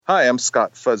Hi, I'm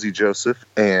Scott Fuzzy Joseph,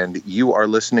 and you are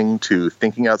listening to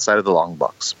Thinking Outside of the Long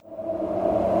Box.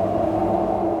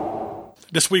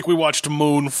 This week we watched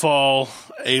Moonfall,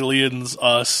 Aliens,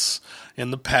 Us,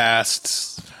 in the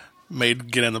past,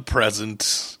 made get in the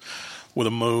present, with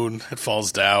a moon, it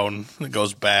falls down, it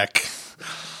goes back.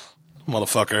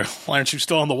 Motherfucker, why aren't you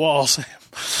still on the wall, Sam?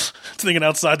 Thinking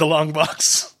outside the long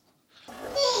box.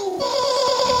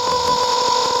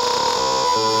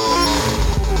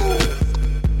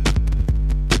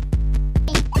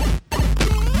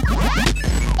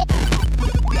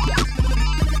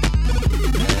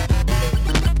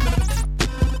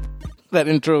 That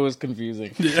intro was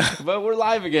confusing. Yeah. But we're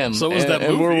live again. So was that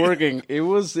movie. And we're working. It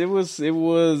was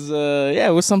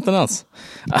something else.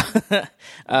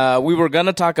 We were going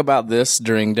to talk about this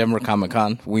during Denver Comic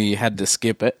Con. We had to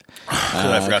skip it.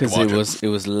 I forgot to watch it. It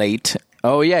was late.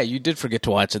 Oh, yeah, you did forget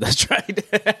to watch it. That's right.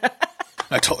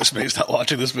 I totally spaced out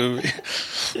watching this movie.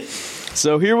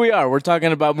 So here we are. We're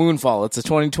talking about Moonfall. It's a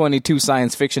 2022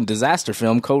 science fiction disaster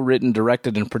film, co-written,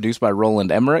 directed, and produced by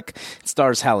Roland Emmerich. It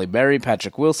stars Halle Berry,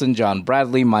 Patrick Wilson, John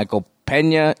Bradley, Michael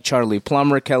Pena, Charlie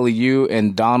Plummer, Kelly Yu,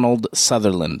 and Donald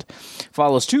Sutherland.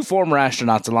 Follows two former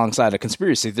astronauts alongside a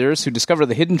conspiracy theorist who discover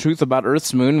the hidden truth about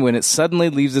Earth's moon when it suddenly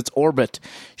leaves its orbit.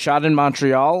 Shot in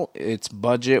Montreal, its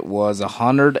budget was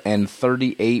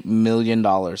 $138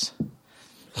 million.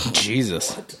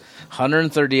 Jesus.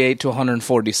 138 to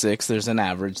 146, there's an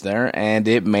average there, and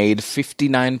it made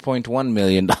 $59.1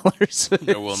 million.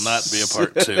 There will not be a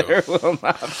part two. There will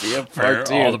not be a part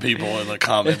two. All the people in the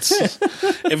comments.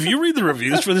 If you read the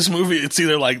reviews for this movie, it's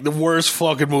either like the worst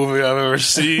fucking movie I've ever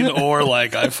seen, or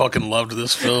like, I fucking loved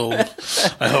this film.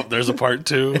 I hope there's a part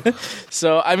two.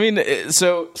 So, I mean, this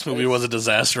movie was a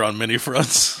disaster on many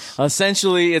fronts.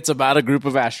 Essentially, it's about a group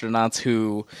of astronauts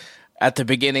who, at the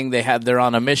beginning, they're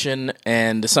on a mission,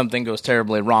 and something goes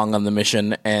terribly wrong on the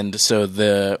mission, and so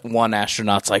the one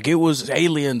astronaut's like, it was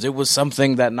aliens, it was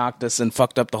something that knocked us and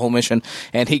fucked up the whole mission,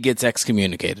 and he gets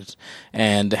excommunicated.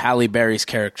 And Halle Berry's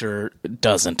character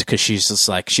doesn't, because she's just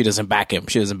like, she doesn't back him,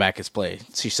 she doesn't back his play.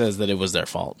 She says that it was their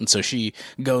fault, and so she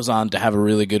goes on to have a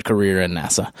really good career in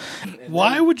NASA.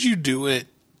 Why would you do it?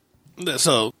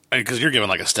 So, because you're giving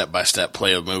like a step-by-step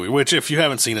play of the movie, which if you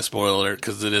haven't seen a spoiler alert,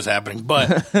 because it is happening,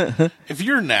 but if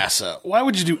you're NASA, why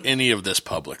would you do any of this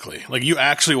publicly? Like, you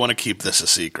actually want to keep this a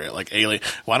secret. Like, Alien,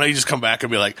 why don't you just come back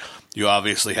and be like, you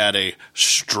obviously had a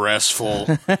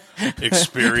stressful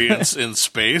experience in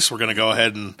space. We're going to go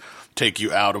ahead and take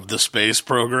you out of the space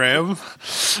program.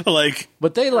 Like,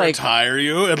 but they like retire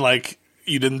you and like,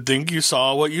 you didn't think you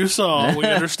saw what you saw. We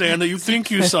understand that you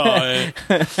think you saw it.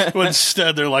 But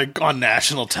instead, they're like on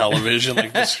national television,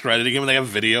 like discrediting him. They have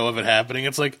video of it happening.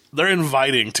 It's like they're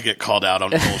inviting to get called out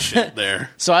on bullshit there.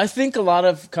 So I think a lot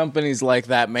of companies like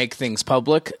that make things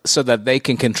public so that they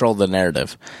can control the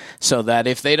narrative. So that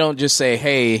if they don't just say,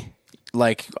 hey,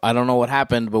 like, I don't know what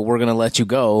happened, but we're going to let you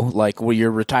go. Like, well,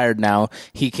 you're retired now.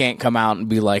 He can't come out and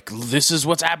be like, this is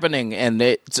what's happening. And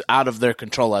it's out of their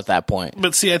control at that point.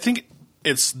 But see, I think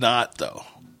it's not, though.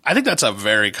 I think that's a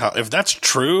very... if that's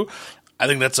true, I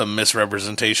think that's a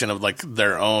misrepresentation of, like,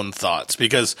 their own thoughts.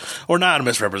 Because... or not a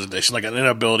misrepresentation, like an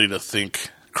inability to think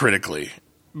critically.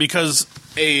 Because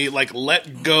a, like,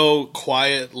 let go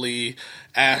quietly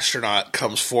astronaut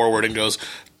comes forward and goes,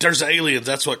 there's aliens,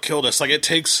 that's what killed us. Like, it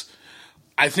takes...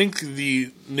 I think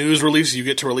the news release you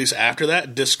get to release after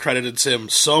that discredited him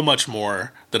so much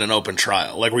more than an open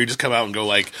trial. Like, where you just come out and go,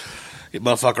 like...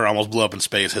 motherfucker almost blew up in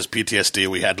space. His PTSD,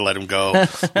 we had to let him go.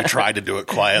 We tried to do it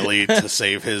quietly to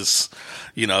save his,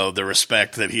 the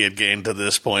respect that he had gained to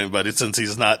this point. But since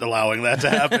he's not allowing that to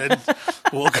happen,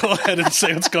 we'll go ahead and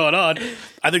say what's going on.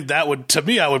 I think that would, to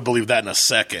me, I would believe that in a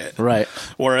second. Right.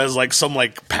 Whereas, like, some,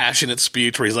 like, passionate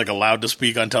speech where he's, like, allowed to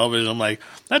speak on television, I'm like,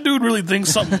 that dude really thinks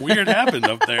something weird happened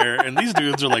up there. And these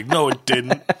dudes are like, no, it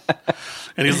didn't.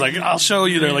 And he's like, I'll show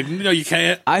you. They're like, no, you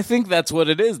can't. I think that's what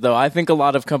it is, though. I think a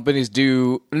lot of companies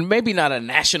do, maybe not a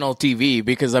national TV,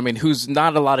 because, I mean,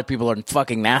 not a lot of people are in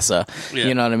fucking NASA. Yeah.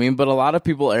 You know what I mean? But a lot of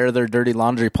people air their dirty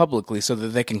laundry publicly so that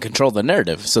they can control the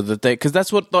narrative. So that because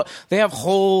that's what they have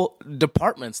whole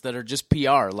departments that are just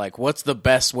PR. Like, what's the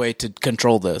best way to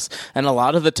control this? And a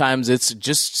lot of the times it's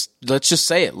just, let's just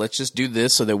say it. Let's just do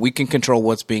this so that we can control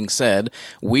what's being said.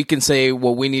 We can say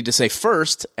what we need to say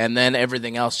first, and then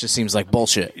everything else just seems like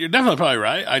bullshit. You're definitely probably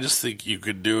right. I just think you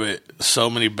could do it so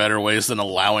many better ways than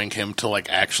allowing him to, like,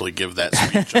 actually give that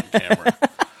speech on camera.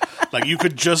 Like, you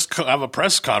could just have a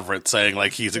press conference saying,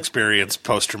 like, he's experienced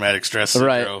post-traumatic stress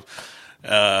syndrome.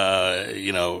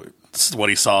 Right. What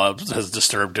he saw has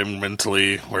disturbed him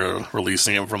mentally. We're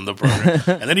releasing him from the program.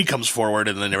 And then he comes forward,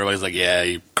 and then everybody's like, yeah,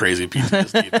 you crazy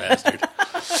PTSD bastard.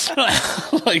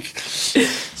 Like,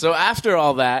 So after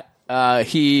all that,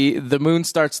 the moon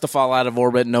starts to fall out of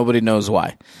orbit. Nobody knows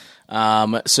why.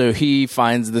 So he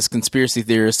finds this conspiracy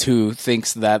theorist who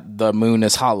thinks that the moon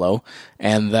is hollow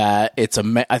and that it's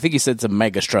I think he said it's a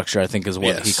megastructure, I think is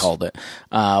what he called it.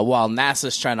 While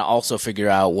NASA's trying to also figure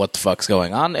out what the fuck's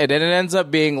going on. And it ends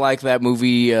up being like that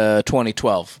movie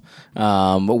 2012,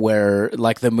 where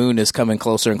like the moon is coming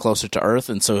closer and closer to Earth,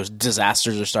 and so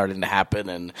disasters are starting to happen,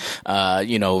 and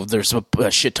there's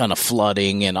a shit ton of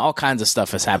flooding and all kinds of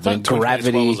stuff is happening.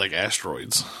 Gravity was like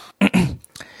asteroids.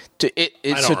 So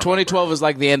 2012 is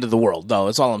like the end of the world, though.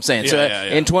 That's all I'm saying.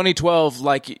 In 2012,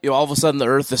 like all of a sudden, the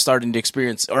Earth is starting to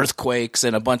experience earthquakes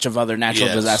and a bunch of other natural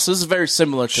disasters. This is very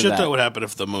similar to that. That would happen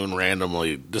if the moon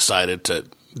randomly decided to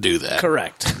do that.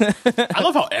 Correct. I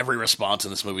love how every response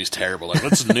in this movie is terrible. Like,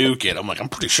 let's nuke it. I'm like, I'm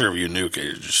pretty sure if you nuke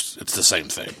it, it's the same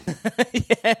thing.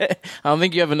 I don't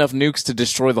think you have enough nukes to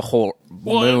destroy the whole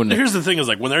moon. Here's the thing: is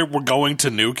like when they were going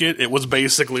to nuke it, it was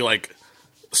basically like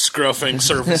scruffing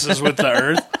surfaces with the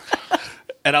Earth.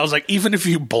 And I was like, even if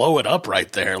you blow it up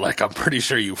right there, like, I'm pretty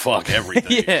sure you fuck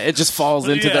everything. Yeah, it just falls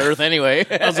into the Earth anyway.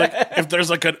 I was like, if there's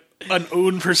like an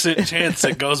 1% chance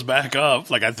it goes back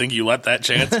up, like, I think you let that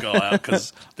chance go out,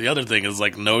 because the other thing is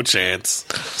like no chance.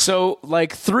 So,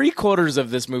 like, 3/4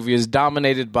 of this movie is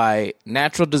dominated by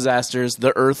natural disasters.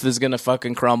 The Earth is gonna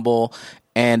fucking crumble,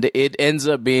 and it ends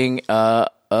up being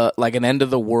like an end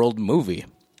of the world movie.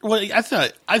 Well, I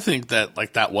think that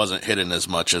like that wasn't hidden as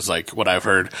much as like what I've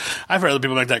heard. I've heard other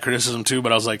people make that criticism too,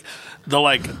 but I was like,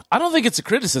 I don't think it's a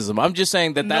criticism. I'm just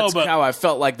saying that's how I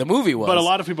felt like the movie was. But a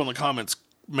lot of people in the comments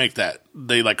make that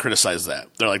they like criticize that.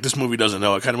 They're like, this movie doesn't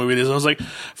know what kind of movie it is. And I was like,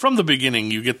 from the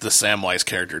beginning, you get the Samwise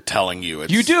character telling you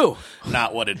it's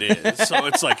not what it is. So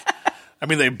it's like. I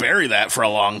mean, they bury that for a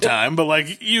long time, but,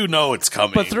 like, it's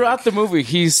coming. But throughout the movie,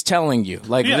 he's telling you,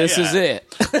 like, this is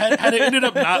it. Had it ended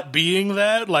up not being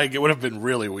that, like, it would have been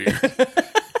really weird.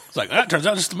 It's like, that turns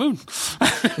out it's the moon.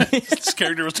 This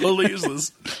character was totally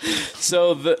useless.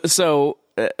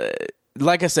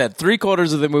 Like I said,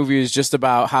 3/4 of the movie is just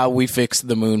about how we fix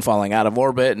the moon falling out of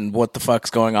orbit and what the fuck's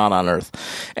going on Earth.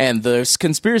 And the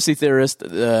conspiracy theorists,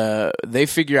 they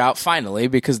figure out finally,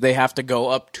 because they have to go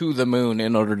up to the moon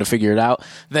in order to figure it out,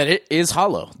 that it is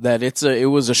hollow. That it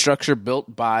was a structure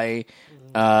built by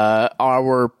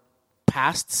our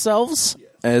past selves,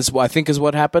 I think is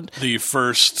what happened. The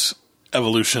first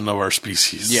evolution of our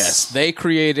species. Yes, they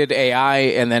created AI,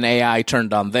 and then AI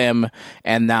turned on them,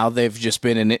 and now they've just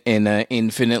been in an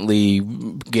infinite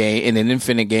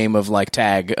game of like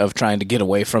tag of trying to get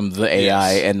away from the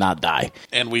AI and not die.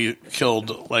 And we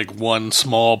killed like one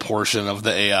small portion of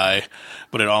the AI,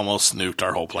 but it almost nuked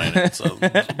our whole planet. So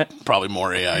probably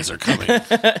more AIs are coming.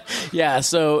 Yeah.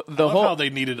 So how they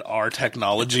needed our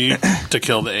technology to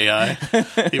kill the AI,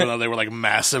 even though they were like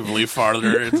massively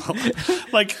farther.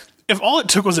 Like. If all it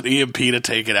took was an EMP to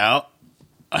take it out,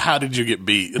 how did you get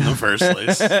beat in the first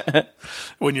place?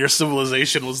 When your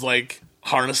civilization was like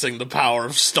harnessing the power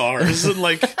of stars and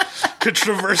like could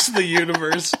traverse the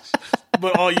universe,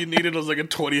 but all you needed was like a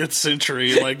 20th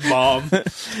century like bomb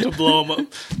to blow them up.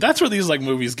 That's where these like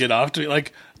movies get off to.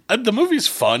 Like the movie's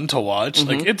fun to watch. Mm-hmm.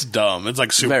 Like it's dumb. It's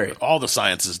like super. All the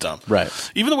science is dumb. Right.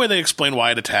 Even the way they explain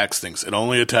why it attacks things. It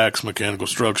only attacks mechanical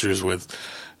structures with.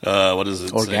 What is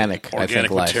it? Organic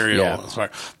material. Yeah.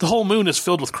 The whole moon is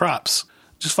filled with crops.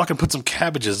 Just fucking put some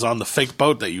cabbages on the fake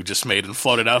boat that you just made and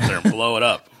float it out there and blow it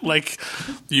up. Like,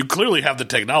 you clearly have the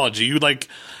technology. You, like,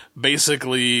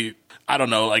 basically, I don't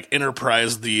know, like,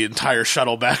 Enterprise the entire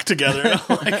shuttle back together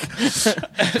like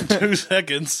 2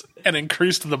 seconds and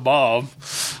increased the bomb.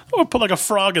 Or put, like, a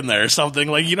frog in there or something.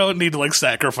 Like, you don't need to, like,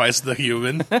 sacrifice the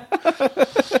human.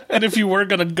 And if you were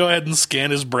going to go ahead and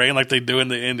scan his brain like they do in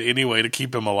the end anyway to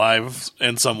keep him alive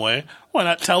in some way, why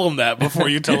not tell him that before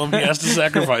you tell him he has to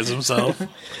sacrifice himself?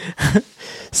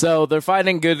 So they're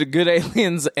fighting good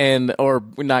aliens or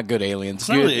not good aliens,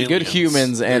 good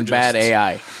humans and bad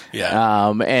AI.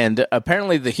 Yeah. And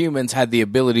apparently the humans had the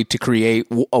ability to create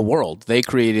a world. They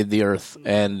created the Earth,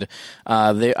 and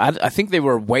I think they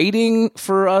were waiting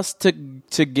for us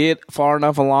to get far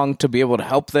enough along to be able to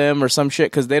help them or some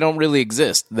shit, because they don't really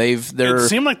exist. It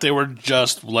seemed like they were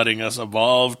just letting us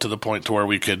evolve to the point to where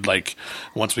we could, like,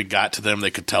 once we got to them, they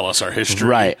could tell us our history.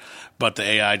 Right. But the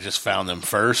AI just found them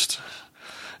first,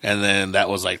 and then that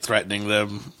was, like, threatening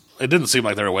them. It didn't seem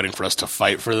like they were waiting for us to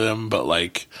fight for them, but,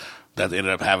 like, that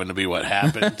ended up having to be what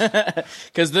happened.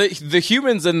 Because the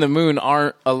humans in the moon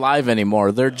aren't alive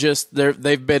anymore. Their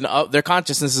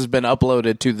consciousness has been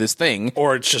uploaded to this thing.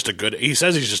 Or it's just he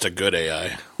says he's just a good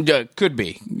AI. Yeah, could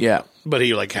be. Yeah. But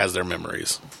he, like, has their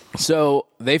memories. So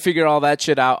they figure all that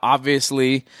shit out.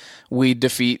 Obviously, we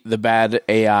defeat the bad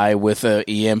AI with a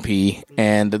EMP,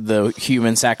 and the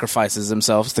human sacrifices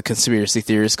themselves, the conspiracy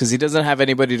theorist, because he doesn't have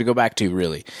anybody to go back to,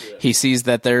 really. Yeah. He sees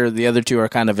that the other two are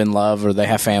kind of in love, or they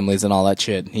have families and all that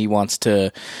shit. He wants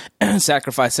to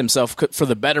sacrifice himself for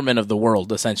the betterment of the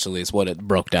world, essentially, is what it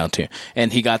broke down to.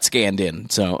 And he got scanned in.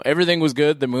 So everything was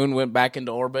good. The moon went back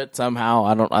into orbit somehow.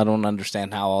 I don't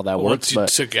understand how all that works.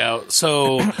 Once you took out...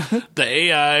 So the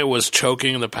AI was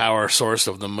choking the power source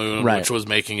of the moon, right, which was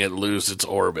making it lose its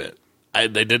orbit.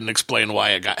 They didn't explain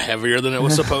why it got heavier than it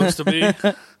was supposed to be.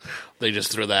 They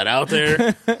just threw that out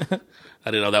there. I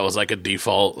didn't know that was like a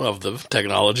default of the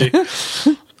technology.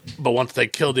 But once they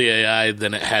killed the AI,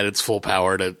 then it had its full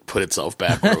power to put itself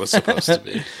back where it was supposed to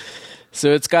be.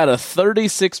 So it's got a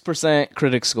 36%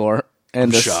 critic score.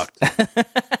 And I'm shocked.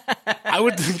 I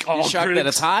would think all shocked critics... that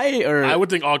it's high? Or? I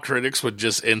would think all critics would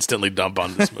just instantly dump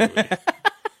on this movie.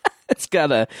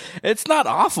 It's not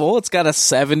awful. It's got a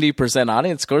 70%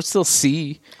 audience score. It's still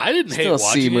C. I didn't hate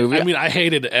watching it. I mean, I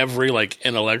hated every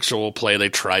intellectual play they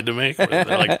tried to make.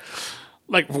 They're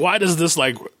like, why does this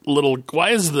why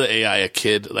is the AI a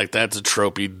kid? Like, that's a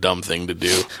tropey, dumb thing to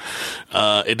do.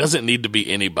 It doesn't need to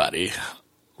be anybody.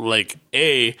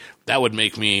 That would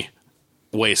make me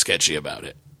way sketchy about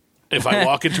it. If I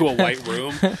walk into a white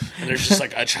room and there's just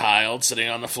a child sitting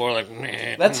on the floor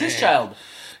meh. That's his child.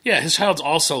 Yeah, his child's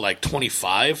also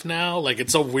 25 now.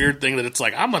 It's a weird thing that it's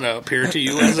I'm going to appear to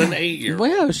you as an 8-year-old.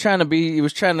 Well, he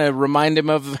was trying to remind him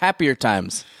of happier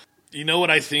times. You know what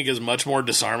I think is much more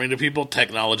disarming to people?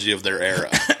 Technology of their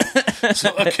era.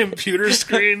 So a computer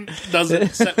screen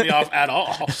doesn't set me off at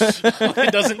all.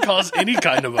 It doesn't cause any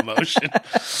kind of emotion.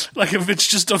 If it's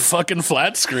just a fucking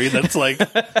flat screen that's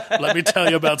let me tell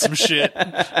you about some shit.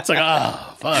 It's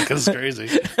fuck, this is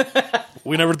crazy.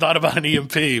 We never thought about an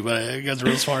EMP, but you guys are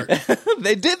real smart.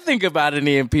 They did think about an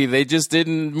EMP. They just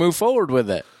didn't move forward with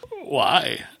it.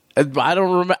 Why? I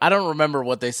don't remember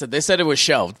what they said. They said it was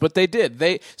shelved, but they did.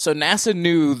 So NASA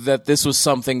knew that this was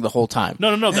something the whole time.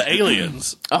 No, the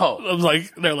aliens. Oh.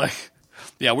 They're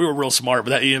yeah, we were real smart,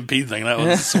 but that EMP thing, that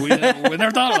was we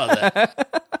never thought about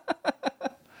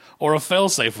that. Or a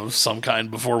failsafe of some kind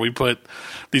before we put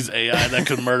these AI that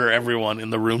could murder everyone in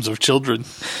the rooms of children.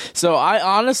 So I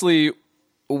honestly,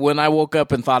 when I woke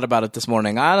up and thought about it this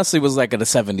morning, I honestly was at a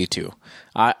 72.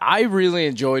 I really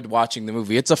enjoyed watching the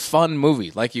movie. It's a fun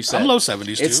movie, like you said. I'm low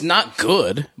 70s, too. It's not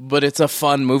good, but it's a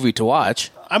fun movie to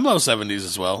watch. I'm low 70s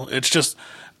as well. It's just,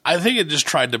 I think it just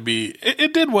tried to be,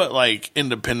 it did what,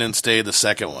 Independence Day, the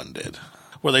second one did,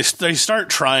 where they start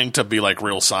trying to be,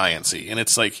 real science-y, and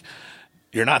it's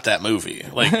you're not that movie.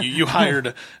 You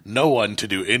hired no one to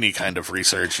do any kind of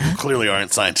research. You clearly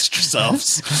aren't scientists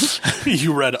yourselves.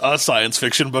 You read a science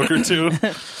fiction book or two,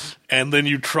 and then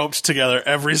you troped together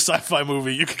every sci-fi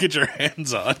movie you could get your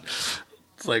hands on.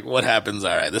 It's what happens?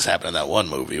 All right, this happened in that one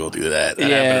movie. We'll do that. That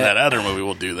happened in that other movie.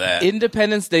 We'll do that.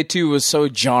 Independence Day 2 was so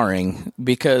jarring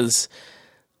because...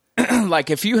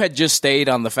 if you had just stayed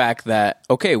on the fact that,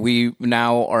 okay, we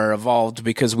now are evolved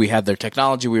because we had their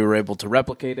technology, we were able to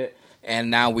replicate it,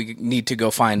 and now we need to go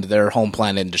find their home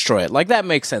planet and destroy it. That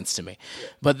makes sense to me. Yeah.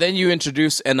 But then you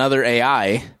introduce another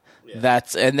AI,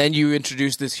 and then you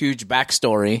introduce this huge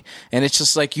backstory, and it's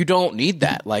just you don't need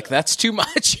that. That's too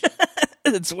much.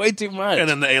 It's way too much. And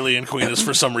then the alien queen is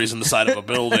for some reason the side of a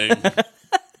building.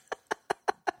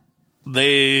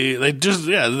 They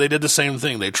did the same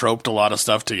thing. They troped a lot of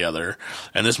stuff together,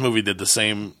 and this movie did the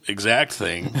same exact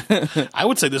thing. I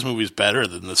would say this movie's better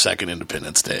than the second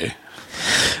Independence Day.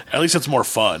 At least it's more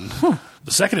fun.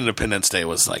 The second Independence Day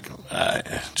was I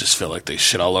just feel like they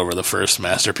shit all over the first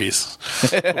masterpiece,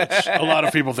 which a lot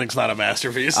of people think's not a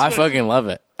masterpiece. I fucking love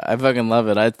it. I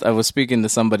was speaking to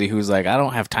somebody who's I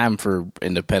don't have time for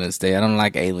Independence Day. I don't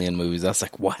like alien movies. I was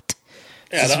what?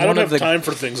 Yeah, I don't have time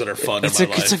for things that are fun in my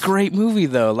life. It's a great movie,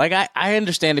 though. I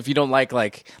understand if you don't like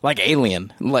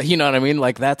Alien. You know what I mean?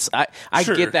 That's... I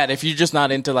sure. get that if you're just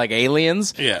not into,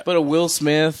 Aliens. Yeah. But a Will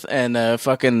Smith and a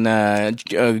fucking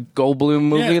Goldblum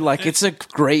movie, it's a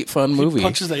great, fun movie. He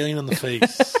punches the alien in the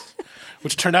face.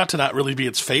 Which turned out to not really be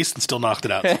its face and still knocked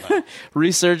it out somehow.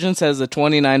 Resurgence has a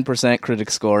 29%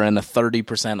 critic score and a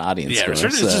 30% audience score. Yeah,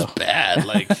 Resurgence is just bad.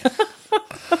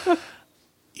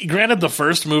 Granted, the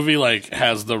first movie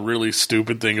has the really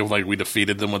stupid thing of we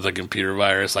defeated them with a computer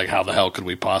virus. How the hell could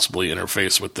we possibly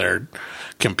interface with their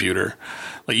computer?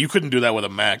 You couldn't do that with a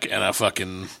Mac and a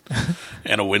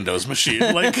Windows machine.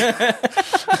 Without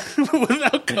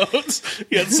codes.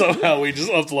 Yet somehow we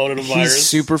just uploaded a virus. He's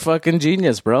super fucking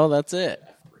genius, bro. That's it.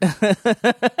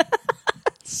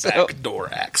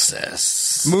 Backdoor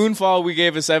access. Moonfall, we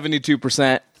gave a 72%.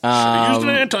 Used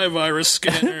an antivirus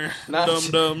scanner.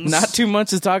 Dum-dums. Not too much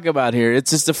to talk about here.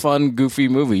 It's just a fun, goofy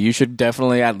movie. You should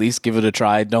definitely at least give it a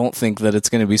try. Don't think that it's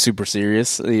going to be super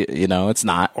serious. You know, it's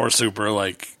not. Or super,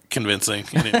 like, convincing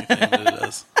in anything that it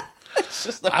is.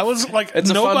 I was like, it's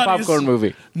a fun popcorn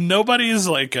movie. Nobody's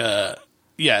like,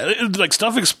 like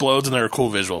stuff explodes and there are cool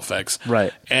visual effects.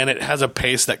 Right. And it has a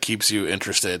pace that keeps you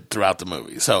interested throughout the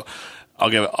movie. So I'll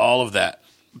give it all of that.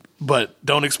 But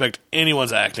don't expect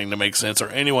anyone's acting to make sense or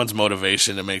anyone's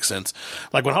motivation to make sense.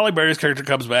 Like when Halle Berry's character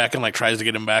comes back and like tries to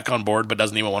get him back on board but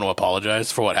doesn't even want to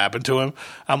apologize for what happened to him,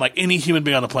 I'm like, any human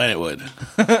being on the planet would.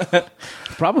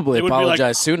 Probably apologize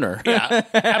like, sooner. Yeah,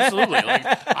 absolutely.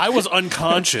 Like, I was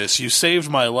unconscious. You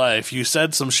saved my life. You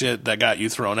said some shit that got you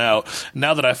thrown out.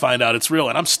 Now that I find out it's real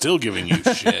and I'm still giving you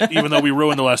shit, even though we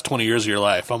ruined the last 20 years of your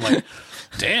life. I'm like,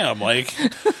 damn, like,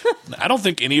 I don't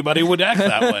think anybody would act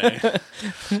that way.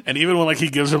 And even when, like, he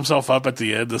gives himself up at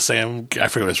the end, the Sam, I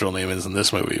forget what his real name is in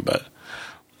this movie, but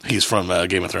he's from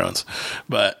Game of Thrones.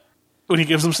 But when he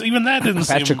gives himself, even that didn't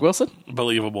Patrick seem Wilson?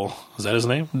 Believable. Is that his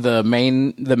name? The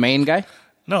main guy?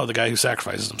 No, the guy who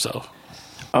sacrifices himself.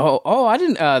 Oh, I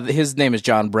didn't. His name is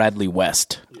John Bradley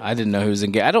West. I didn't know who was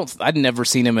in Game. I'd never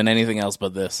seen him in anything else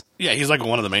but this. Yeah, he's like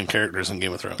one of the main characters in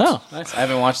Game of Thrones. Oh, nice. I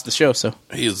haven't watched the show, so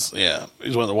he's one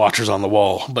of the Watchers on the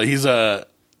Wall. But he's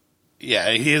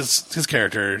his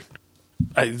character,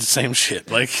 same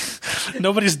shit. Like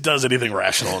nobody does anything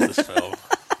rational in this film.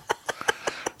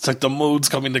 It's like the mood's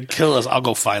coming to kill us. I'll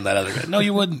go find that other guy. No,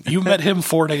 you wouldn't. You met him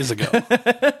 4 days ago.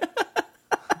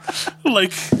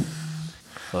 Like.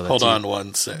 Well, hold on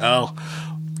one sec. Oh,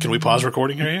 can we pause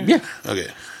recording here? Yeah. Okay.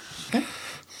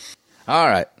 All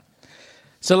right.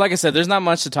 So, like I said, there's not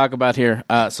much to talk about here.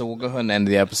 So we'll go ahead and end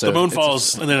the episode. The moon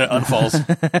falls and then it unfalls,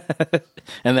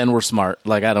 and then we're smart.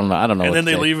 Like I don't know. And then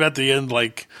they leave at the end.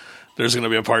 Like there's going to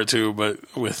be a part 2, but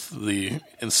with the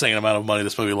insane amount of money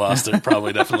this movie lost, there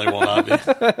probably definitely will not be.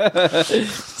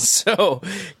 So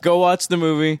go watch the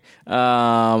movie.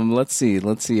 Let's see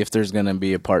if there's going to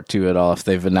be a part 2 at all, if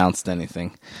they've announced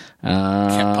anything.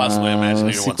 Can't possibly imagine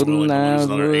anyone's willing to lose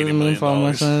another $80 million.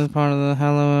 Part of the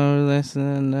Halloween release,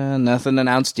 nothing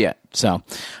announced yet. So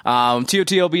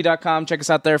TOTLB.com, check us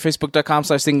out there.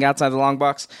 Facebook.com/Thinking Outside the Long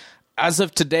Box. As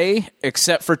of today,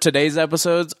 except for today's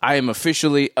episodes, I am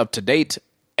officially up to date,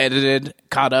 edited,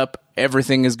 caught up.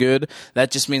 Everything is good.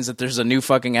 That just means that there's a new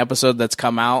fucking episode that's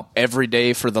come out every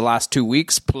day for the last 2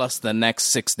 weeks, plus the next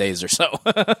 6 days or so.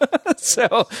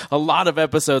 So a lot of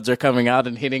episodes are coming out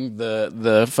and hitting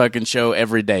the fucking show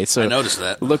every day. So I noticed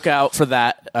that. Look out for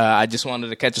that. I just wanted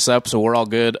to catch us up, so we're all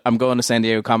good. I'm going to San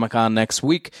Diego Comic-Con next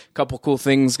week. Couple cool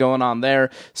things going on there.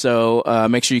 So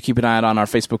make sure you keep an eye out on our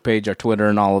Facebook page, our Twitter,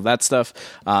 and all of that stuff.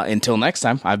 Until next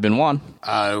time, I've been Juan.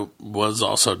 I was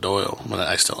also Doyle, but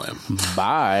I still am.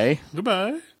 Bye.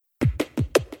 Goodbye. Thank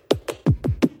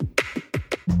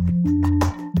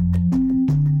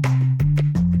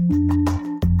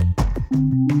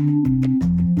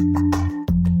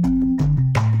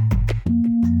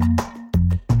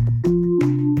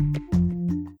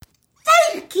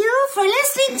you for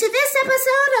listening to this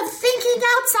episode of Thinking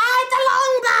Outside the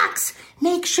Long Box.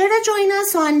 Make sure to join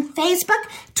us on Facebook,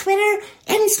 Twitter,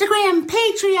 Instagram,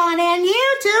 Patreon, and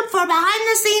YouTube for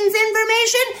behind-the-scenes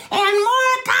information and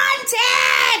more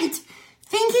content.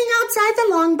 Thinking Outside the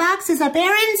Long Box is a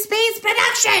Barren Space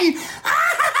production.